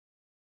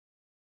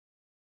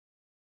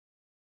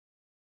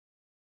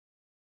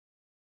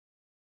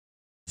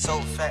So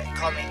fat,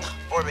 call me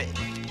Orbit.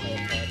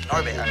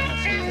 Norbit, I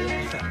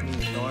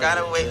mean.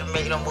 Gotta wait to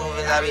make the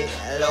movies, I be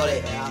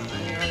loaded.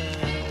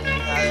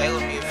 They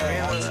would be a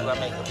friend with you, I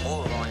make a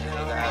move on you,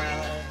 nigga, I be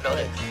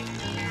loaded.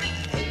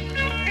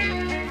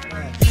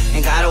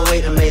 Ain't gotta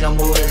wait to make the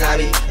movies, I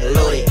be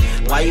loaded.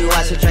 Why you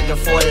watching drinking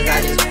 40s,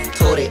 I just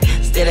told it.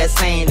 Still that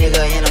same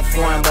nigga in a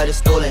foreign, but it's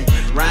stolen.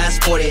 Ryan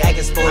sporty,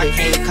 acting sporty,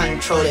 can't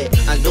control it.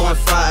 I'm doing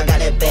fraud, got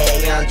that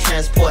bag, yeah, I'm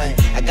transporting.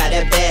 I got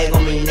that bag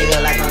on me,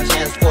 nigga, like I'm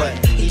transporting.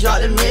 He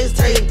dropped the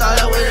mixtape, thought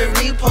I would've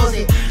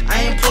reposted.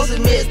 I ain't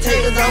posted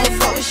mixtape, cause I don't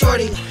fuck with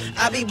shorty.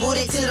 I be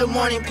booted till the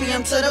morning,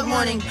 PM to the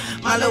morning.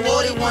 My little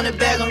Wody wanna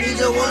bag him, he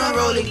just wanna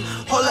roll it.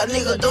 Hold up,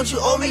 nigga, don't you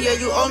owe me? Yeah,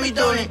 you owe me,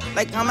 don't it?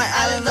 Like I'm an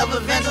island of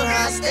adventure,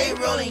 how I stay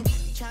rolling.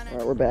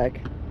 Alright, we're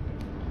back.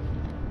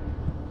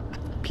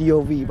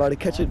 POV, about to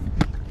catch it.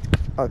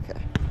 Okay.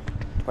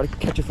 About to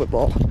catch a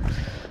football. Bro,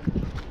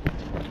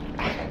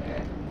 I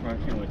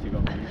can't wait to go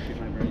home and shoot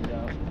my brains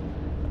out.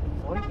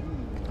 What is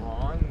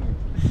wrong?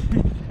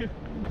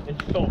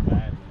 It's so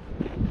bad.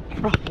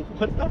 Bro,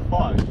 what the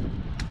fuck?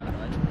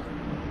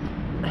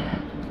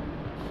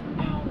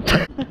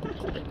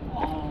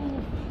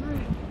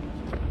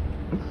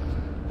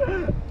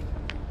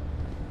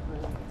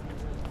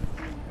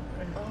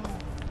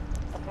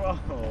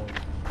 Bro.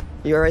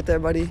 You alright there,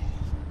 buddy?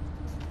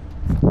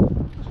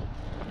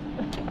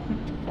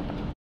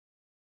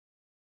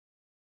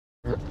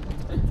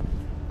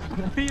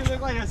 You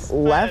look like a sped.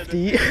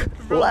 Lefty.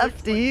 Bro,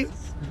 Lefty.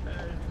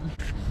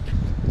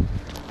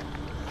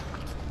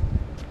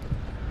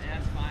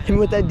 Him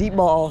with that deep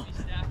ball.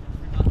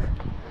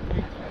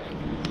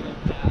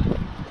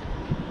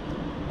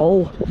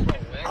 Oh.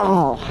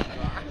 Oh.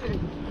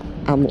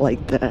 I'm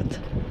like that.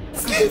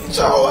 Get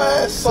your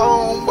ass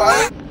on,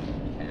 boy.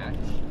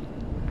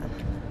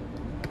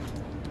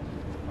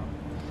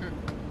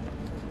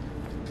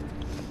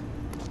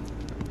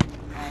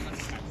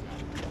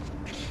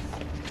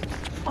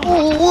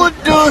 Oh, what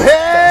the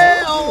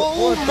hell?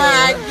 Oh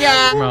my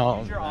God.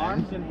 Use your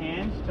arms and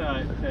hands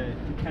to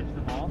catch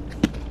the ball.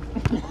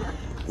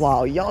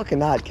 Wow, y'all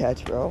cannot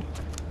catch, bro.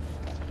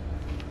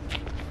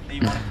 Hey,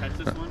 you want to catch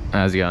this one?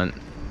 How's it going?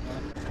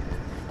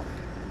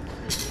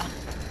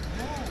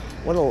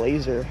 What a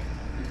laser.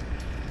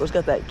 Bro's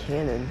got that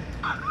cannon.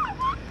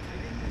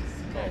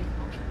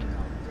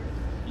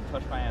 You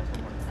touch my ass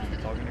one more time,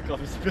 it's all gonna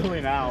come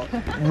spilling out.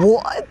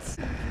 What?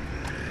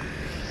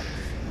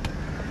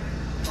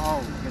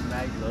 Oh, good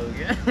night,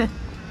 Logan.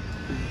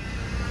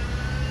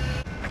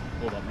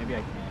 Hold up, maybe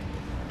I can.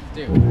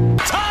 Dude.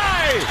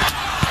 Tie!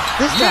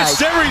 This Missed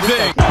guy,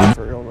 everything! This guy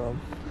for real, bro.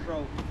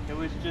 Bro, it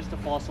was just a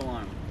false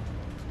alarm.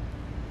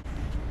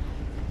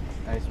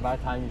 Hey, it's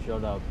about time you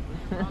showed up.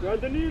 Grab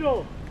the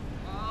needle!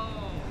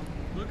 Oh,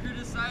 look who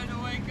decided to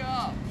wake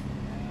up.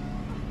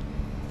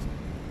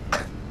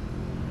 But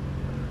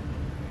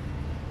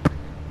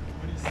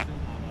he's still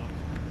not up.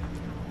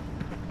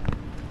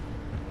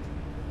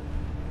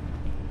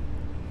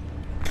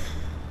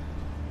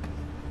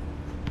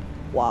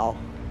 Wow.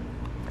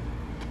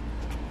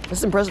 This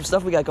is impressive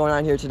stuff we got going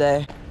on here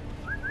today.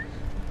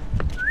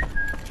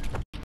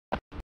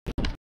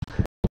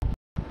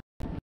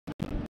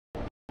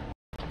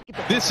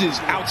 This is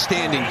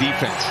outstanding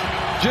defense.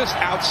 Just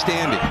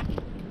outstanding.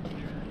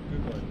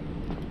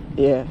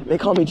 Yeah, they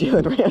call me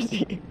Jalen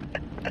Ramsey.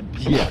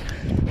 Yeah.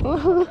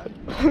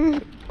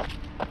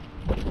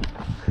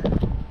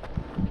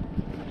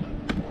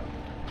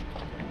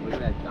 Look at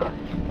that dime.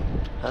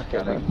 Okay,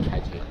 Gotta bro.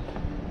 catch it.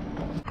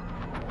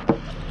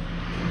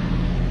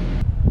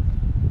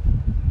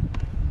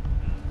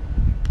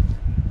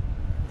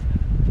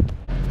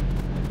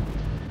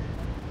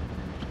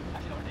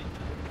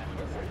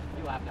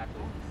 You laughed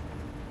actually.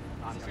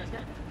 Honestly.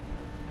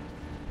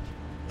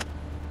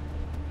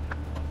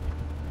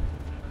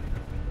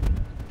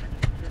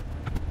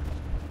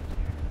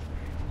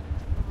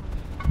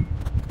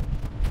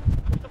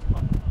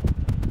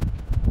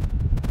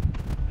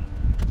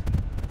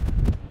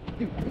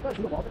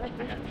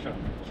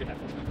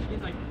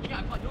 He's like, yeah,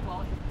 I caught your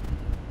ball.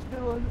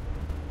 Good one.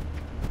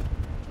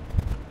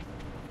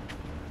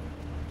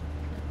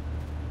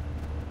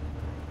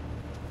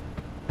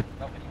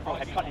 Bro,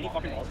 have you caught any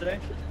fucking balls today?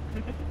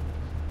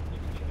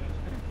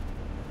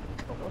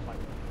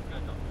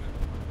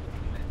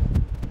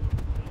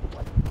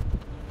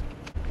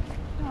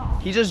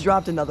 He just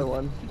dropped another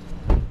one.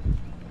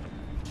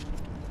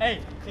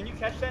 Hey, can you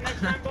catch that next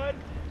time, bud?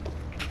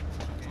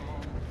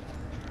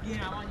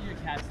 Yeah, I want you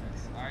to catch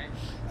this, alright?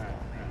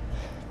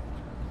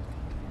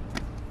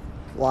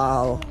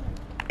 Wow.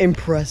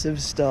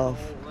 Impressive stuff.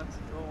 Let's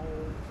go.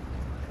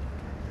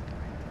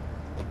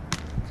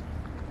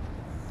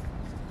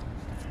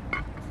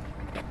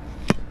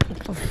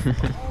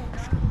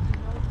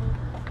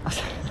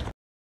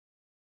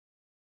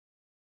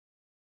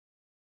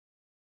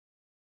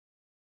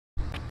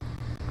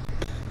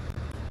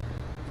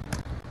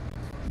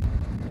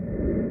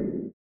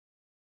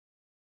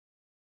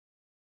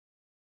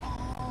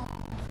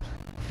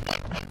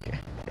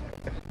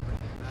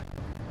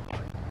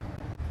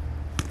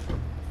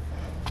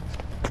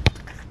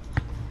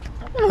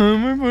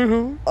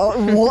 Oh,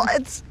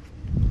 what?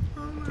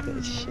 Look at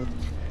this shit.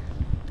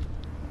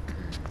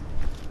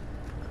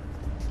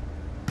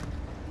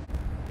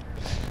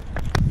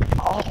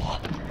 Oh.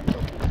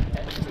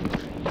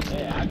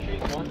 Hey, actually,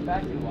 going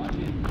back and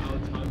watching it now,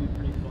 it's probably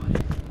pretty funny.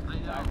 I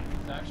know.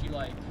 It's actually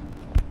like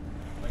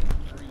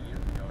 3 years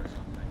ago or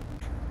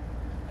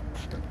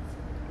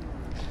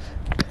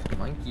something.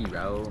 Monkey,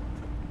 bro.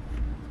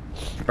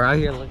 We're out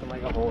here looking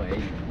like a whole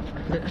egg.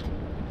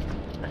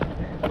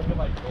 Looking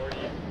like Gordy.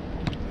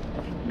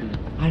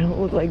 I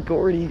don't look like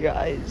Gordy,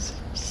 guys.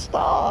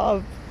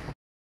 Stop.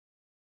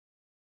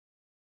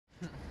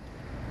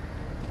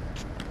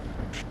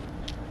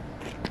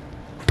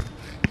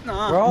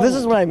 Bro, This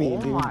is what I mean,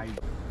 dude.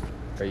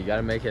 Bro, you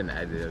gotta make an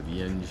edit of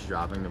Ian just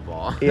dropping the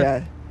ball.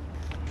 Yeah.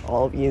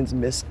 All of Ian's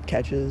missed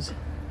catches.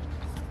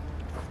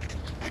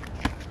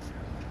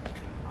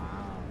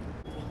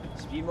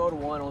 Speed mode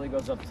 1 only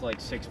goes up to like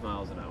 6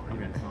 miles an hour.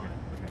 Okay.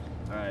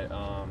 Alright,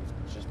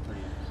 it's just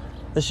pretty.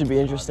 This should be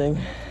interesting.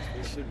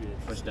 It should be.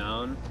 Push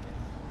down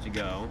to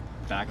go.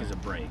 Back is a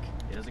brake.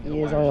 It doesn't go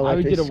He is wider. on an I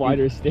would electric get a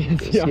wider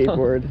stance. Yeah.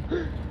 skateboard.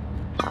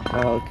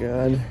 Oh,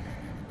 god.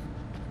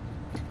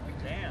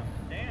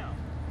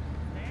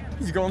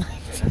 He's going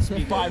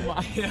like 5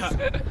 miles. Yeah.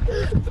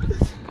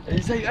 And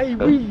he's like, hey,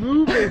 we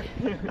moving.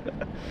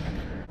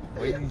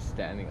 Why is he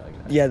standing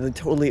like that? Yeah, the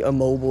totally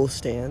immobile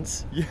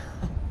stance. Yeah.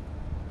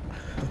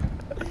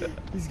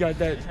 He's got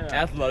that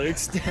athletic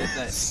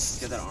stance.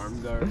 Got that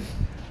arm guard.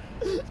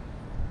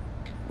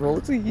 Bro,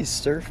 looks like he's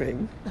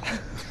surfing.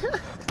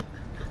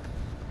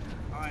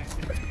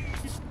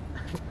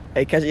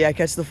 Hey,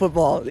 catch the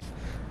football.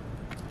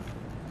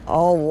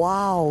 Oh,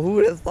 wow. Who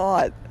would have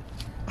thought?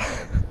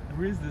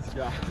 Who is this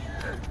guy?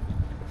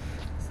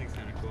 This thing's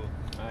kind of cool.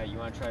 Alright, you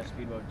want to try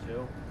speed mode 2?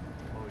 Oh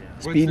yeah.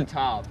 Speed- What's the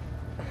top?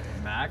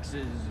 Max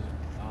is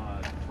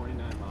 29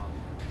 miles.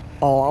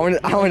 Oh,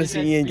 I want to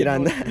see Ian get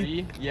on that.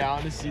 Yeah, I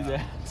want to see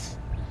that.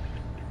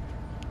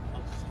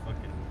 I'll just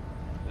fucking.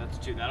 That's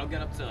 2. That'll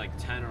get up to like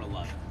 10 or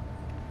 11.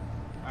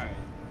 Alright.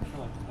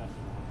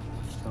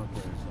 Don't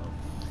kill yourself.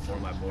 Or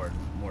my board,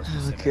 more Oh,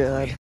 specific.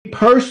 God.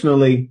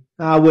 Personally,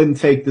 I wouldn't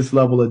take this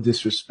level of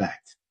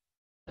disrespect.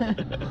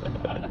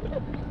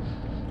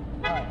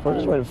 Bro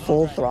just went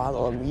full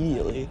throttle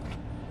immediately.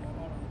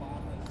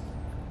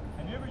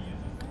 Have you ever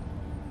used this thing?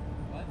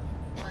 What?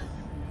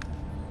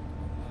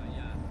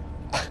 Yeah.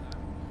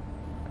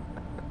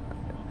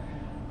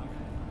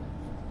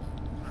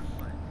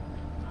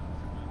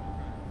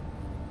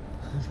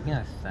 He's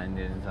gonna send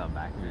it into the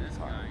back of his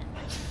car.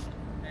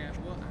 Hey,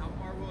 how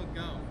far will it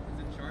go? Is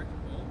it charged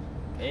full?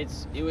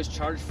 It was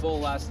charged full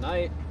last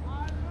night.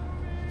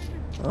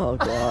 Oh,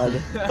 God.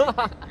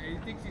 Hey, he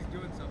thinks he's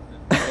doing something.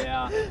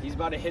 Yeah, he's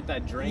about to hit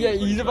that drain. Yeah, is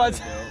what he's about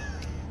trying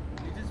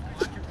You just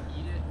watch him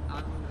eat it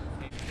out of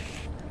the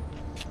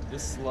do.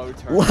 This slow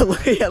turn.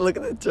 Look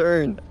at the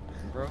turn.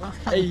 Bro.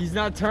 Hey, he's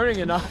not turning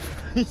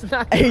enough. He's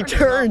not. Hey,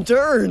 turn. He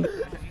can't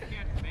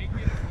make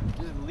it.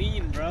 Just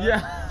lean, bro.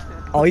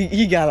 Yeah. Oh,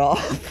 he got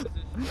off.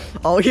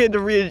 Oh, he had to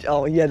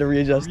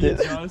readjust it.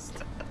 Readjust.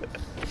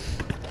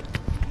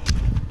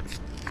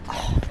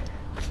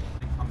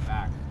 Come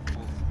back.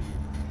 Full speed.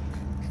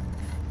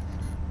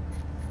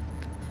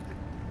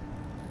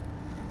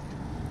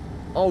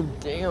 Oh,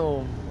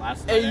 damn.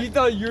 Last night. Hey, you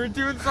thought you were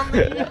doing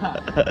something?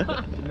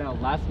 No,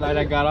 last night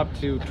I got up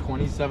to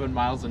 27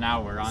 miles an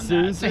hour on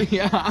Seriously? that.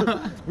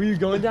 Yeah. Were you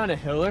going down a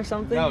hill or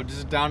something? No,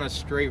 just down a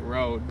straight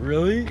road.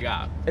 Really?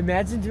 Yeah.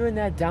 Imagine doing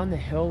that down the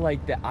hill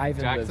like the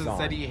Ivan was Jackson on.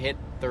 said he hit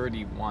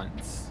 30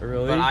 once.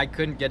 Really? But I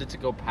couldn't get it to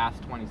go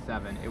past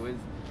 27.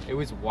 It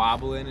was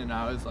wobbling, and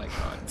I was like,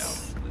 oh no,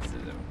 this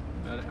isn't.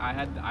 But I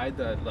had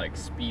the like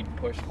speed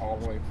push all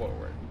the way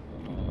forward.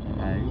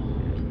 Hey.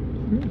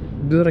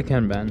 Do it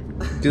again, Ben.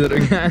 Do it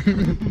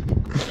again.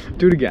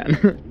 Do it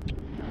again.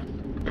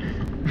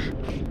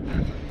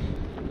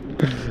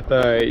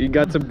 Alright, you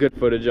got some good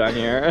footage on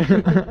here.